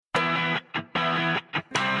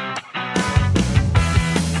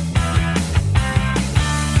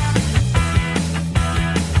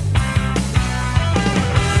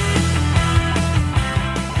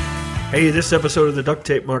Hey, this episode of the Duct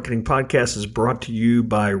Tape Marketing Podcast is brought to you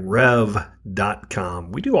by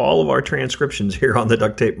Rev.com. We do all of our transcriptions here on the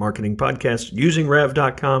Duct Tape Marketing Podcast using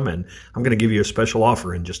Rev.com, and I'm going to give you a special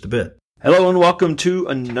offer in just a bit. Hello, and welcome to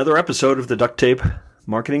another episode of the Duct Tape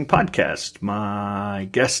Marketing Podcast. My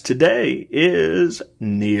guest today is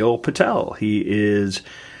Neil Patel. He is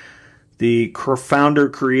the co-founder,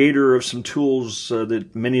 creator of some tools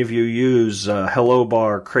that many of you use, Hello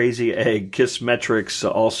Bar, Crazy Egg, Kiss Metrics,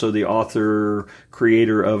 also the author,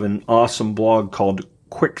 creator of an awesome blog called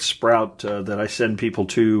Quick Sprout that I send people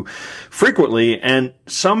to frequently. And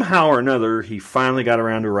somehow or another, he finally got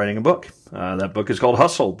around to writing a book. That book is called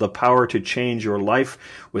Hustle, The Power to Change Your Life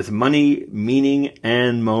with Money, Meaning,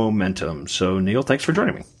 and Momentum. So, Neil, thanks for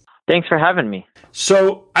joining me. Thanks for having me.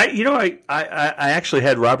 So, I actually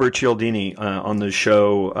had Robert Cialdini on the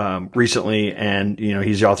show recently, and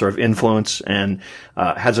he's the author of Influence and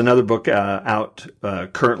has another book out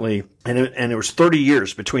currently, and it was 30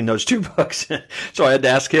 years between those two books. So I had to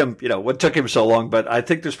ask him, what took him so long. But I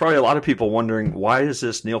think there's probably a lot of people wondering, why is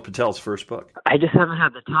this Neil Patel's first book? I just haven't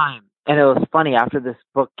had the time. And it was funny, after this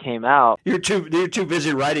book came out, You're too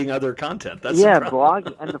busy writing other content. That's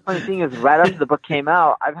blogging. And the funny thing is, right after the book came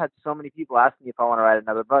out, I've had so many people ask me if I want to write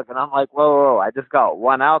another book. And I'm like, whoa, I just got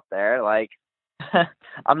one out there. Like,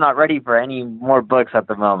 I'm not ready for any more books at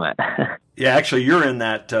the moment. Yeah, actually, you're in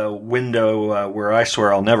that window where I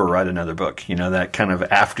swear I'll never write another book. That kind of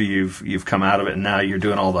after you've come out of it, and now you're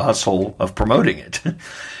doing all the hustle of promoting it.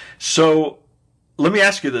 So let me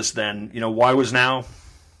ask you this then. Why was now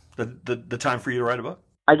the time for you to write a book?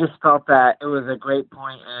 I just felt that it was a great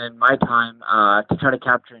point in my time to try to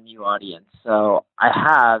capture a new audience. So I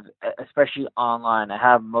have, especially online,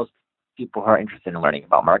 most people who are interested in learning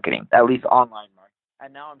about marketing, at least online marketing.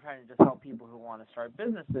 And now I'm trying to just help people who want to start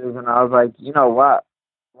businesses. And I was like, you know what?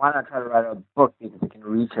 Why not try to write a book because it can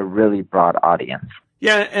reach a really broad audience?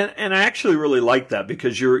 Yeah, and I actually really like that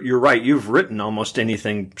because you're right. You've written almost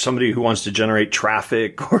anything. Somebody who wants to generate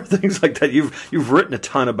traffic or things like that. You've written a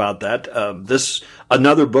ton about that.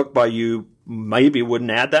 Another book by you maybe wouldn't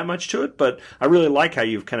add that much to it, but I really like how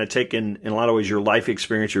you've kind of taken, in a lot of ways, your life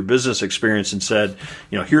experience, your business experience, and said,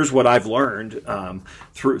 here's what I've learned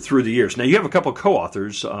through the years. Now, you have a couple of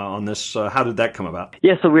co-authors on this. How did that come about?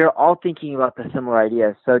 Yeah, so we were all thinking about the similar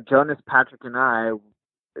ideas. So Jonas, Patrick, and I,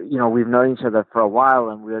 we've known each other for a while,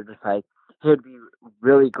 and we were just like, hey, it'd be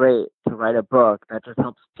really great to write a book that just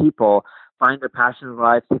helps people find their passion in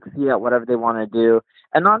life, succeed at whatever they want to do,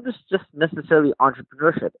 and not just necessarily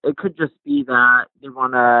entrepreneurship. It could just be that they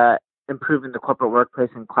want to improve in the corporate workplace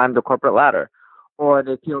and climb the corporate ladder, or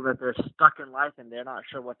they feel that they're stuck in life and they're not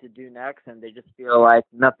sure what to do next, and they just feel like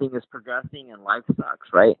nothing is progressing and life sucks,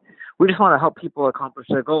 right? We just want to help people accomplish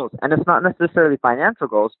their goals, and it's not necessarily financial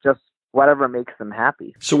goals, just whatever makes them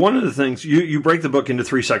happy. So one of the things, you break the book into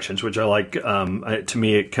 3 sections, which I like. To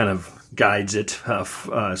me, it kind of guides it.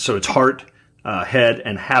 So it's heart, head,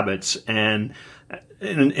 and habits. And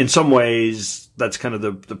in some ways, that's kind of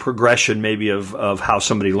the progression maybe of how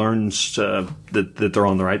somebody learns that they're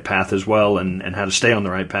on the right path as well, and how to stay on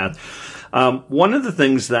the right path. One of the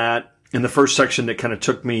things that in the first section that kind of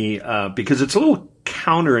took me, because it's a little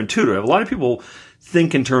counterintuitive. A lot of people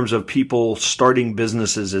think in terms of people starting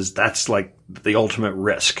businesses as that's like the ultimate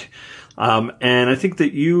risk. And I think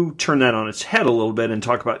that you turn that on its head a little bit and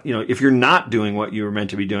talk about, if you're not doing what you were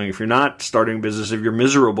meant to be doing, if you're not starting a business, if you're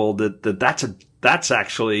miserable, that's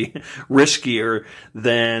actually riskier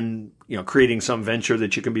than, creating some venture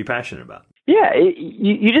that you can be passionate about. Yeah,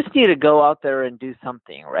 you just need to go out there and do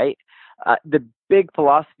something, right? The big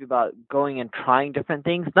philosophy about going and trying different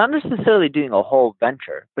things, not necessarily doing a whole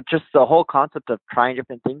venture, but just the whole concept of trying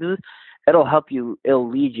different things, it'll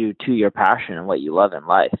lead you to your passion and what you love in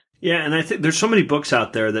life. Yeah, and I think there's so many books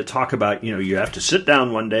out there that talk about, you have to sit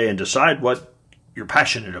down one day and decide what you're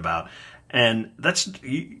passionate about. And that's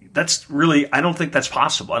really, I don't think that's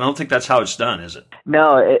possible. I don't think that's how it's done, is it?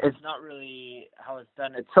 No, it's not really how it's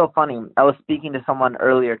done. It's so funny. I was speaking to someone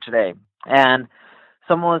earlier today, and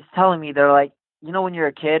someone was telling me, they're like, when you're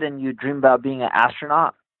a kid and you dream about being an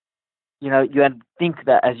astronaut, you think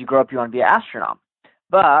that as you grow up, you want to be an astronaut.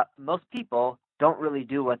 But most people don't really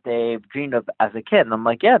do what they've dreamed of as a kid. And I'm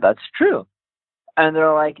like, yeah, that's true. And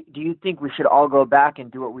they're like, do you think we should all go back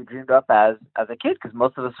and do what we dreamed up as a kid? Because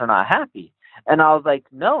most of us are not happy. And I was like,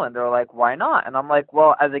 no. And they're like, why not? And I'm like,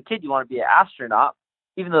 well, as a kid, you want to be an astronaut,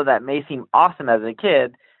 even though that may seem awesome as a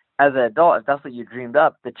kid. As an adult, if that's what you dreamed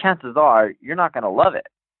up, the chances are you're not going to love it.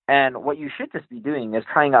 And what you should just be doing is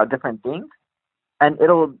trying out different things. And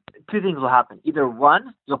two things will happen. Either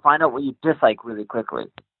one, you'll find out what you dislike really quickly.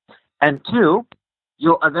 And two,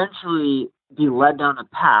 you'll eventually be led down a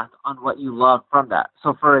path on what you love from that.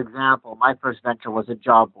 So, for example, my first venture was a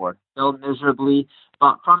job board. Failed miserably,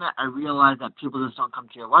 but from it, I realized that people just don't come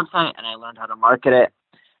to your website, and I learned how to market it.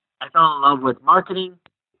 I fell in love with marketing,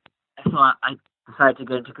 so I decided to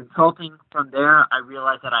get into consulting. From there, I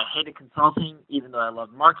realized that I hated consulting, even though I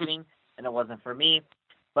loved marketing, and it wasn't for me.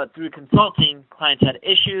 But through consulting, clients had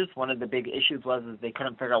issues. One of the big issues was is they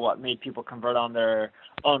couldn't figure out what made people convert on their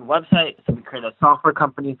own website, so we created a software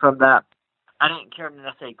company from that. I didn't care to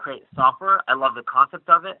necessarily create software. I love the concept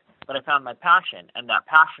of it, but I found my passion, and that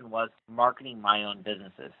passion was marketing my own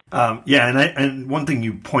businesses. And one thing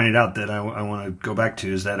you pointed out that I want to go back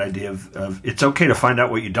to is that idea of it's okay to find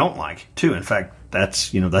out what you don't like too. In fact,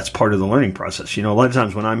 that's part of the learning process. A lot of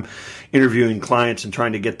times when I'm interviewing clients and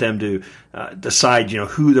trying to get them to decide,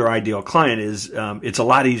 who their ideal client is, it's a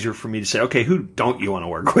lot easier for me to say, okay, who don't you want to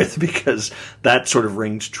work with? Because that sort of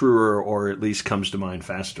rings truer or at least comes to mind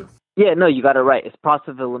faster. Yeah, no, you got it right. It's process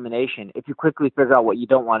of elimination. If you quickly figure out what you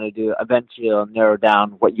don't want to do, eventually you'll narrow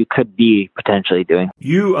down what you could be potentially doing.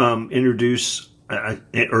 You introduce,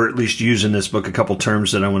 or at least use in this book, a couple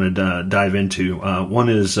terms that I want to dive into. One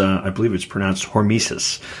is, I believe it's pronounced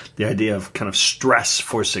hormesis, the idea of kind of stress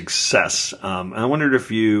for success. And I wondered if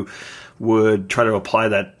you would try to apply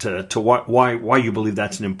that to why you believe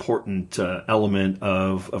that's an important element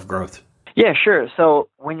of growth. Yeah, sure. So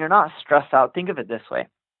when you're not stressed out, think of it this way.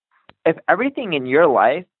 If everything in your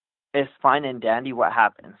life is fine and dandy, what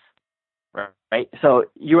happens? Right? So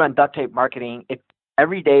you run duct tape marketing. If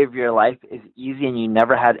every day of your life is easy and you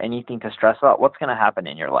never had anything to stress about, what's going to happen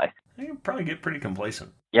in your life? You probably get pretty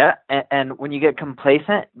complacent. Yeah. And when you get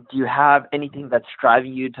complacent, do you have anything that's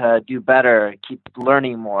driving you to do better, keep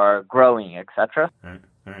learning more, growing, etc.?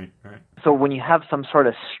 Right. So when you have some sort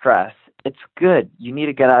of stress, it's good. You need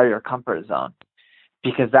to get out of your comfort zone.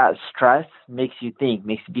 Because that stress makes you think,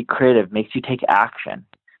 makes you be creative, makes you take action,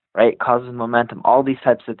 right? Causes momentum, all these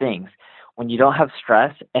types of things. When you don't have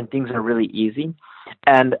stress and things are really easy,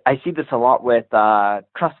 and I see this a lot with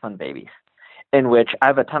trust fund babies, in which I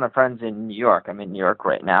have a ton of friends in New York. I'm in New York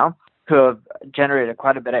right now, who have generated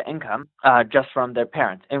quite a bit of income just from their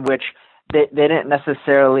parents, in which they didn't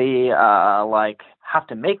necessarily have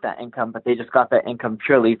to make that income, but they just got that income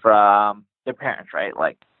purely from their parents, right?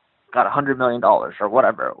 Like, got $100 million or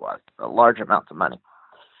whatever it was, a large amounts of money.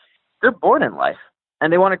 They're bored in life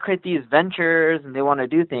and they want to create these ventures and they want to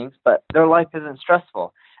do things, but their life isn't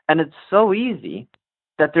stressful. And it's so easy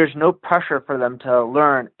that there's no pressure for them to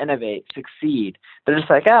learn, innovate, succeed. They're just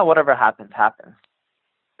like, whatever happens, happens.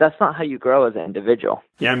 That's not how you grow as an individual.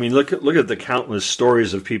 Yeah, I mean, look at the countless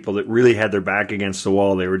stories of people that really had their back against the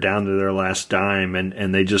wall. They were down to their last dime,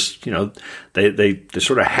 and they just, they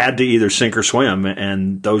sort of had to either sink or swim.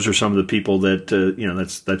 And those are some of the people that,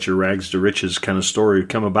 that's your rags to riches kind of story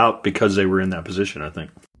come about because they were in that position, I think.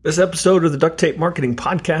 This episode of the Duct Tape Marketing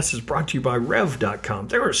Podcast is brought to you by Rev.com.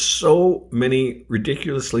 There are so many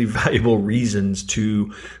ridiculously valuable reasons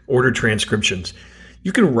to order transcriptions.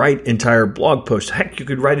 You can write entire blog posts. Heck, you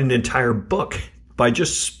could write an entire book by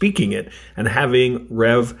just speaking it and having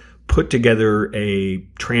Rev put together a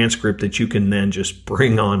transcript that you can then just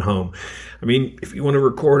bring on home. I mean, if you want to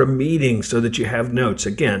record a meeting so that you have notes,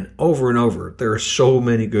 again, over and over, there are so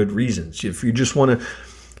many good reasons. If you just want to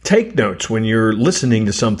take notes when you're listening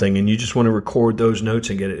to something and you just want to record those notes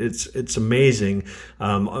and get it. It's amazing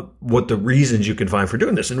what the reasons you can find for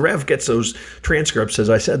doing this. And Rev gets those transcripts, as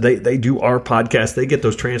I said, they do our podcast. They get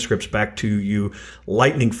those transcripts back to you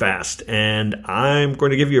lightning fast. And I'm going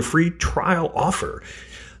to give you a free trial offer.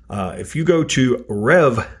 If you go to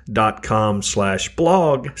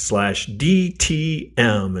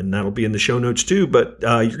rev.com/blog/DTM, and that'll be in the show notes too, but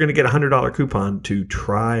you're going to get a $100 coupon to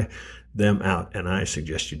try them out, and I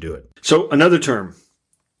suggest you do it. So another term,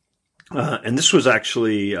 and this was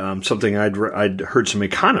actually something I'd heard some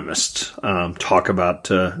economists talk about,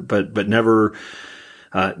 but never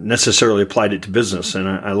necessarily applied it to business. And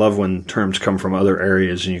I love when terms come from other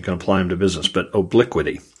areas and you can apply them to business. But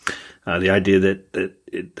obliquity, the idea that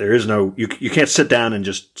there is no, you can't sit down and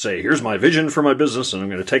just say, here's my vision for my business, and I'm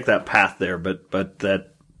going to take that path there. But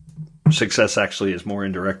that success actually is more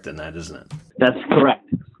indirect than that, isn't it? That's correct.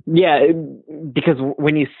 Yeah, because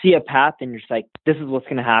when you see a path and you're just like, this is what's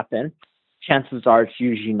going to happen, chances are it's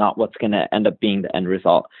usually not what's going to end up being the end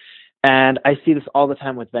result. And I see this all the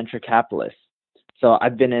time with venture capitalists. So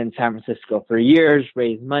I've been in San Francisco for years,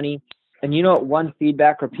 raised money. And you know what one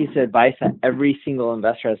feedback or piece of advice that every single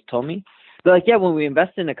investor has told me? They're like, yeah, when we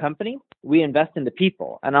invest in a company, we invest in the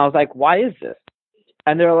people. And I was like, why is this?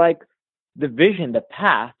 And they're like, the vision, the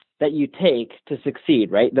path that you take to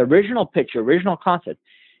succeed, right? The original picture, original concept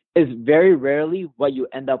is very rarely what you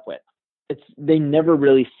end up with. they never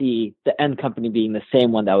really see the end company being the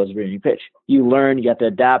same one that was originally pitched. You learn, you have to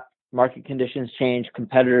adapt, market conditions change,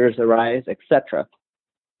 competitors arise, etc.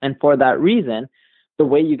 And for that reason, the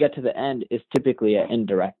way you get to the end is typically an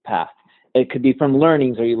indirect path. It could be from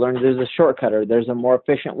learnings, or you learn there's a shortcut, or there's a more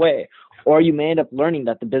efficient way, or you may end up learning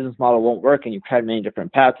that the business model won't work and you've tried many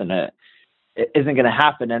different paths and it isn't going to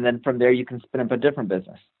happen. And then from there, you can spin up a different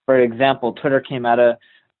business. For example, Twitter came out of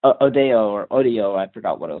Odeo, I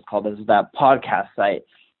forgot what it was called. It was that podcast site.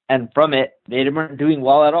 And from it, they weren't doing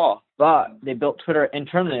well at all. But they built Twitter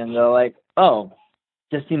internally, and they're like, oh,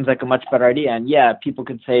 this seems like a much better idea. And yeah, people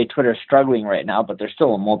could say Twitter's struggling right now, but they're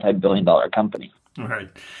still a multi-billion-dollar company. All right.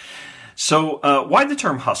 So why the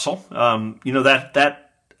term hustle? That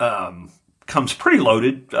comes pretty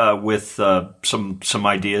loaded with some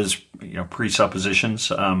ideas, presuppositions.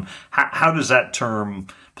 How does that term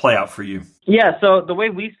play out for you? Yeah, so the way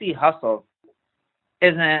we see hustle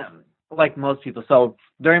isn't like most people. So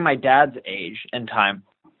during my dad's age and time,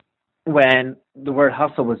 when the word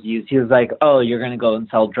hustle was used, he was like, oh, you're going to go and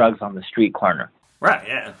sell drugs on the street corner.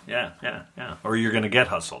 Right, yeah. Or you're going to get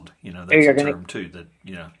hustled. That's a term too.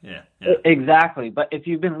 Yeah. Exactly. But if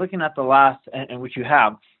you've been looking at the last, and which you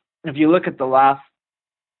have, if you look at the last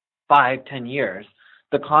 5-10 years,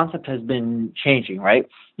 the concept has been changing, right?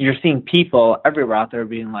 You're seeing people everywhere out there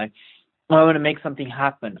being like, oh, I'm going to make something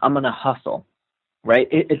happen. I'm going to hustle, right?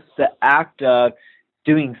 It's the act of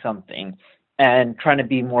doing something and trying to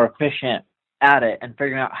be more efficient at it and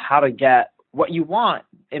figuring out how to get what you want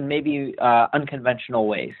in maybe unconventional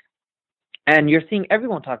ways. And you're seeing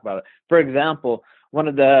everyone talk about it. For example, one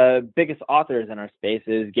of the biggest authors in our space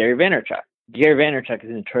is Gary Vaynerchuk. Gary Vaynerchuk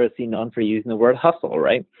is notoriously known for using the word hustle,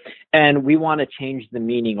 right? And we want to change the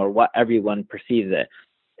meaning or what everyone perceives it.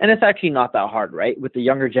 And it's actually not that hard, right? With the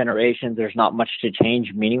younger generations, there's not much to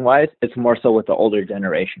change meaning-wise. It's more so with the older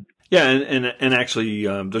generation. Yeah, and actually,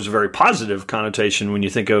 there's a very positive connotation when you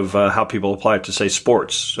think of how people apply it to, say,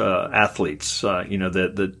 sports athletes.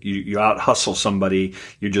 That you out hustle somebody.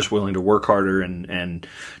 You're just willing to work harder and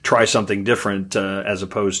try something different as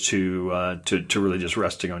opposed to really just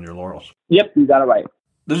resting on your laurels. Yep, you got it right.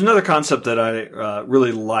 There's another concept that I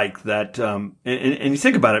really like that, and you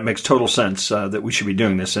think about it, it makes total sense that we should be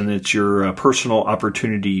doing this, and it's your personal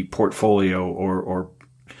opportunity portfolio or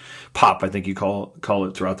POP, I think you call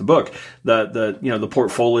it throughout the book. The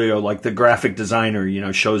portfolio, like the graphic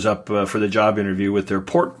designer, shows up for the job interview with their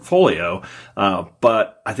portfolio,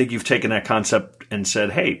 but I think you've taken that concept and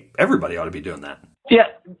said, hey, everybody ought to be doing that. Yeah,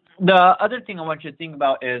 the other thing I want you to think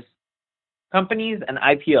about is companies and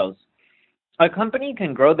IPOs. A company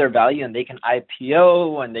can grow their value and they can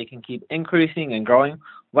IPO and they can keep increasing and growing.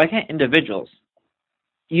 Why can't individuals?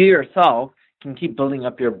 You yourself can keep building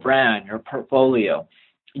up your brand, your portfolio.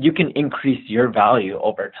 You can increase your value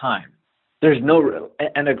over time.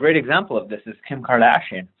 And a great example of this is Kim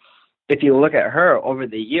Kardashian. If you look at her over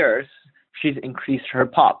the years, she's increased her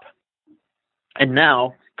pop. And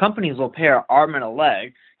now companies will pay her arm and a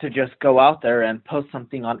leg to just go out there and post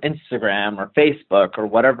something on Instagram or Facebook or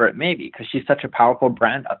whatever it may be, because she's such a powerful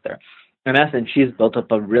brand out there. In essence, she's built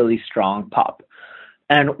up a really strong pop.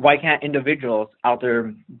 And why can't individuals out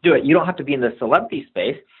there do it? You don't have to be in the celebrity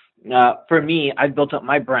space. For me, I've built up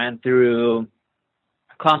my brand through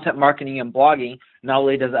content marketing and blogging. Not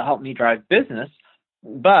only does it help me drive business,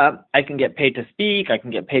 but I can get paid to speak. I can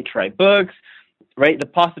get paid to write books. Right? The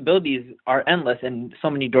possibilities are endless and so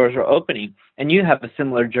many doors are opening. And you have a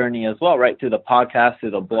similar journey as well, right? Through the podcast,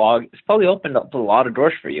 through the blog. It's probably opened up a lot of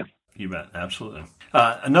doors for you. You bet. Absolutely.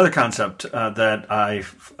 Another concept that I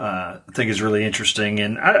think is really interesting,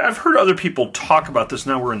 and I've heard other people talk about this.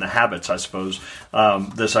 Now we're in the habits, I suppose,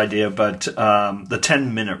 this idea, but the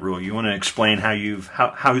 10-minute rule. You want to explain how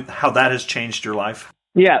that has changed your life?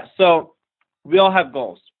 Yeah. So we all have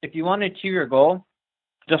goals. If you want to achieve your goal,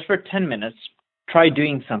 just for 10 minutes, try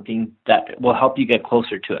doing something that will help you get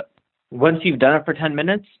closer to it. Once you've done it for 10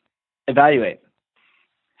 minutes, evaluate.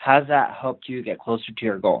 Has that helped you get closer to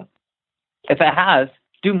your goal? If it has,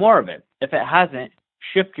 do more of it. If it hasn't,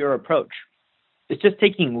 shift your approach. It's just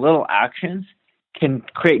taking little actions can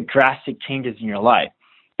create drastic changes in your life.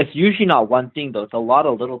 It's usually not one thing, though. It's a lot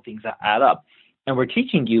of little things that add up. And we're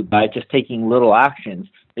teaching you by just taking little actions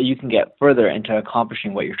that you can get further into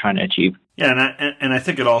accomplishing what you're trying to achieve. Yeah, and I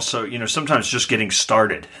think it also, sometimes just getting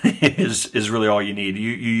started is really all you need. You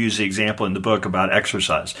use the example in the book about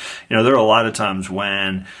exercise. There are a lot of times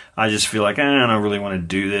when I just feel like, I don't really want to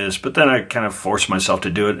do this, but then I kind of force myself to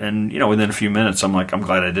do it, and within a few minutes, I'm like, I'm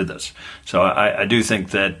glad I did this. So I do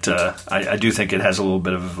think that I do think it has a little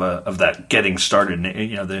bit of that getting started.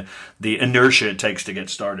 The inertia it takes to get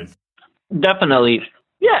started. Definitely.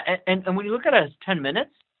 Yeah, and when you look at it as 10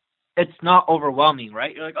 minutes, it's not overwhelming,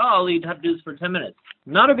 right? You're like, oh, all you'd have to do is for 10 minutes.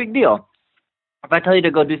 Not a big deal. If I tell you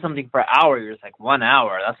to go do something for an hour, you're just like, 1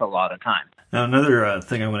 hour, that's a lot of time. Now, another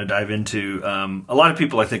thing I want to dive into, a lot of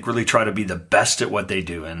people, I think, really try to be the best at what they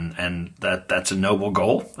do, and that's a noble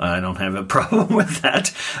goal. I don't have a problem with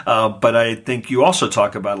that. But I think you also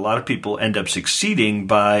talk about a lot of people end up succeeding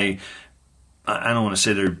by, I don't want to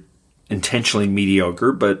say they're intentionally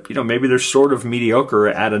mediocre, but maybe they're sort of mediocre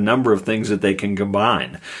at a number of things that they can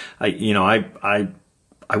combine.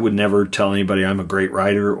 I would never tell anybody I'm a great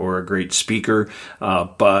writer or a great speaker,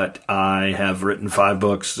 but I have written 5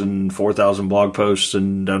 books and 4,000 blog posts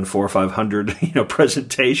and done 400 or 500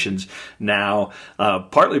 presentations now,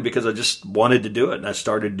 partly because I just wanted to do it and I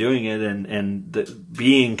started doing it, and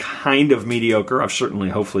being kind of mediocre, I've certainly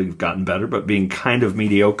hopefully gotten better, but being kind of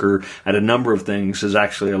mediocre at a number of things has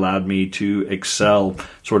actually allowed me to excel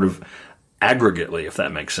sort of aggregately, if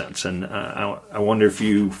that makes sense. And I wonder if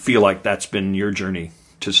you feel like that's been your journey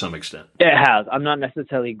to some extent. It has. I'm not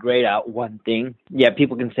necessarily great at one thing. Yeah,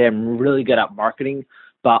 people can say I'm really good at marketing,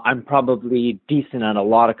 but I'm probably decent at a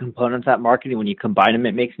lot of components at marketing. When you combine them,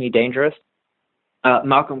 it makes me dangerous.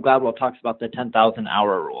 Malcolm Gladwell talks about the 10,000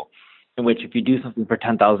 hour rule, in which if you do something for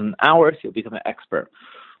 10,000 hours, you'll become an expert.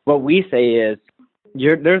 What we say is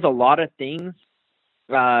there's a lot of things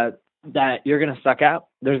that you're going to suck at.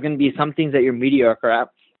 There's going to be some things that you're mediocre at,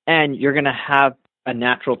 and you're going to have a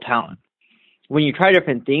natural talent. When you try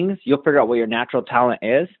different things, you'll figure out what your natural talent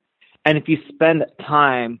is. And if you spend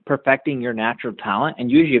time perfecting your natural talent, and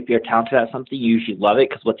usually if you're talented at something, you usually love it,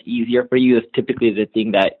 because what's easier for you is typically the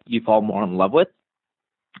thing that you fall more in love with.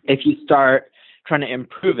 If you start trying to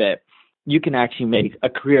improve it, you can actually make a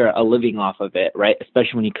career, a living off of it, right?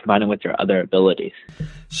 Especially when you combine it with your other abilities.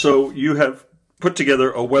 So you have put together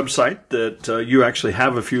a website that you actually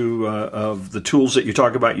have a few of the tools that you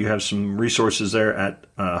talk about. You have some resources there at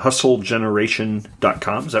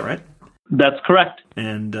hustlegeneration.com. Is that right? That's correct.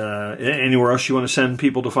 And anywhere else you want to send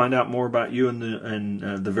people to find out more about you and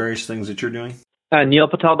the various things that you're doing?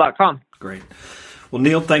 NeilPatel.com. Great. Well,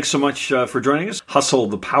 Neil, thanks so much for joining us. Hustle,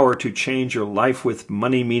 the power to change your life with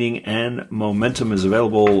money, meaning, and momentum is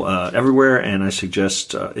available everywhere. And I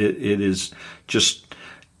suggest it is just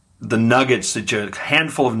the nuggets a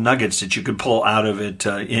handful of nuggets that you could pull out of it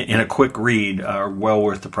in a quick read are well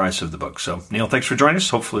worth the price of the book. So, Neil, thanks for joining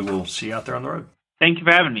us. Hopefully we'll see you out there on the road. Thank you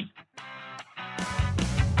for having me.